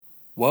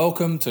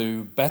Welcome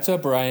to Better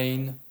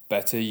Brain,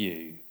 Better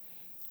You.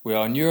 We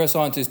are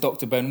neuroscientist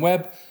Dr. Ben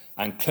Webb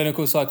and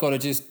clinical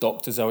psychologist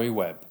Dr. Zoe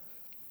Webb.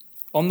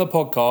 On the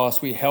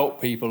podcast, we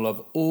help people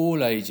of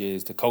all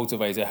ages to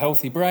cultivate a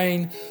healthy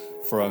brain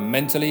for a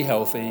mentally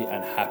healthy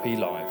and happy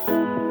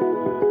life.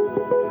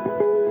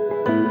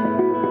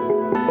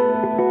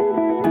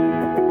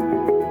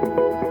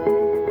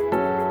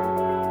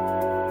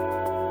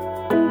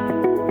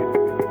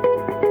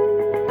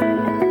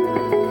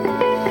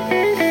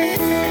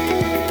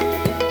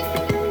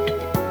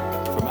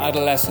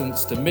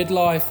 Adolescence to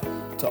midlife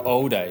to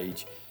old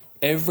age,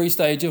 every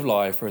stage of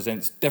life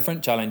presents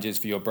different challenges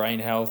for your brain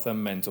health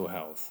and mental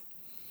health.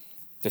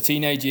 The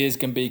teenage years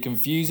can be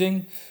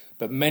confusing,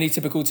 but many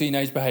typical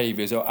teenage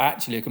behaviours are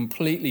actually a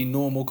completely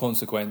normal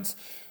consequence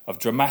of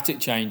dramatic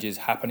changes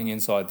happening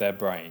inside their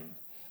brain.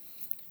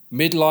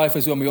 Midlife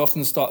is when we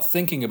often start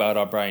thinking about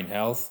our brain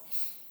health,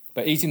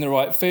 but eating the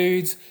right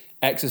foods,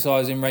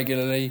 exercising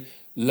regularly,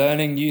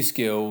 learning new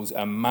skills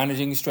and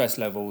managing stress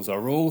levels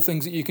are all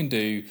things that you can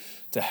do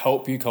to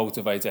help you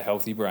cultivate a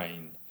healthy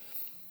brain.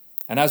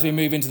 And as we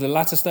move into the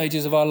latter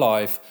stages of our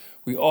life,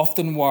 we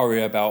often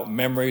worry about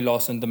memory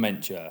loss and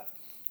dementia.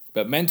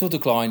 But mental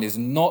decline is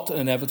not an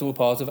inevitable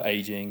part of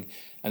aging,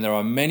 and there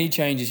are many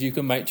changes you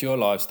can make to your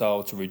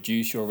lifestyle to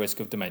reduce your risk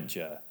of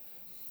dementia.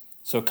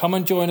 So come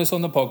and join us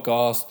on the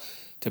podcast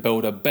to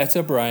build a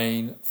better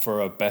brain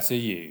for a better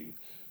you.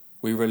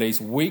 We release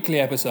weekly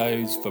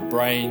episodes for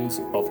brains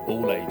of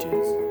all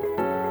ages.